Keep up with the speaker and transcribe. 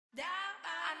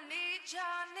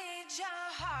need your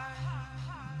heart.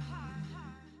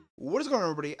 What is going on,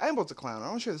 everybody? I'm Monstercat. I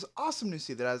want to share this awesome new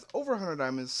seed that has over 100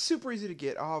 diamonds, super easy to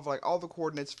get. I'll have like all the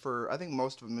coordinates for, I think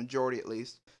most of them, majority at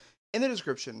least, in the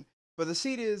description. But the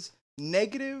seed is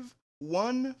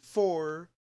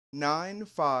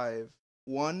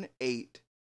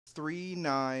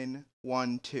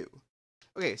 -1495183912.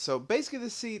 Okay, so basically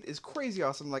this seed is crazy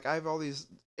awesome. Like, I have all these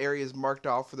areas marked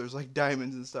off where there's like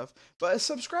diamonds and stuff. But a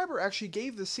subscriber actually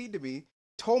gave the seed to me,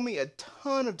 told me a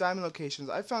ton of diamond locations.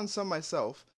 I found some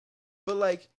myself. But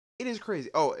like, it is crazy.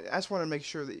 Oh, I just want to make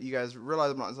sure that you guys realize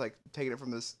I'm not just like taking it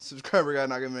from this subscriber guy,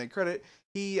 not giving him any credit.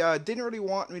 He didn't really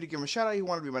want me to give him a shout out. He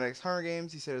wanted to be my next Hunger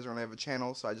Games. He said he doesn't really have a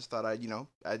channel, so I just thought I'd,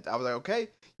 I was like, okay,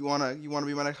 you wanna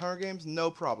be my next Hunger Games?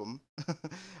 No problem.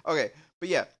 Okay, but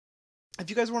yeah, if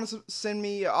you guys want to send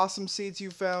me awesome seeds you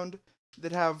found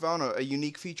that have, I don't know, a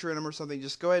unique feature in them or something,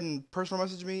 just go ahead and personal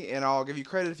message me, and I'll give you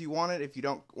credit if you want it. If you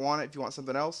don't want it, if you want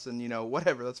something else, then,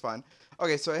 whatever, that's fine.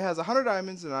 Okay, so it has 100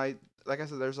 diamonds, and like I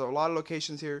said, there's a lot of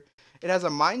locations here. It has a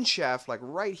mine shaft, like,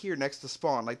 right here next to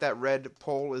spawn. Like, that red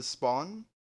pole is spawn.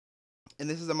 And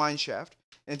this is a mine shaft.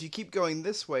 And if you keep going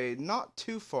this way, not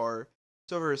too far,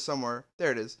 it's over here somewhere.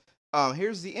 There it is.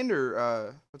 Here's the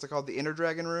Ender, what's it called? The Ender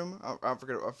Dragon room? I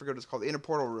forget what it's called. The Ender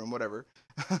Portal room, whatever.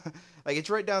 Like, it's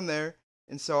right down there.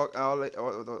 And so, what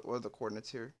are the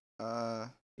coordinates here? Yeah,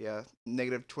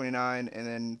 -29 and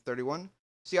then 31.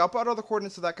 So yeah, I'll put all the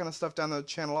coordinates of that kind of stuff down the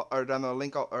channel, or down the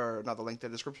link, or not the link, the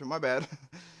description, my bad.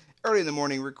 Early in the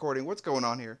morning recording, what's going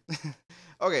on here?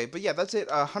 Okay, but yeah, that's it.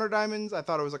 100 diamonds, I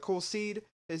thought it was a cool seed.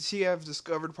 As you have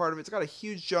discovered part of it, it's got a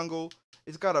huge jungle.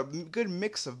 It's got a good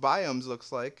mix of biomes,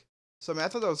 looks like. So I mean, I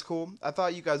thought that was cool. I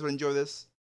thought you guys would enjoy this.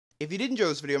 If you did enjoy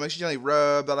this video, make sure you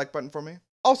rub that like button for me.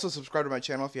 Also, subscribe to my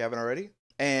channel if you haven't already.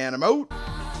 And I'm out.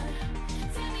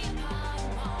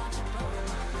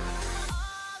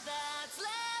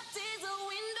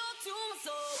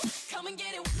 Come and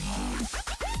get it.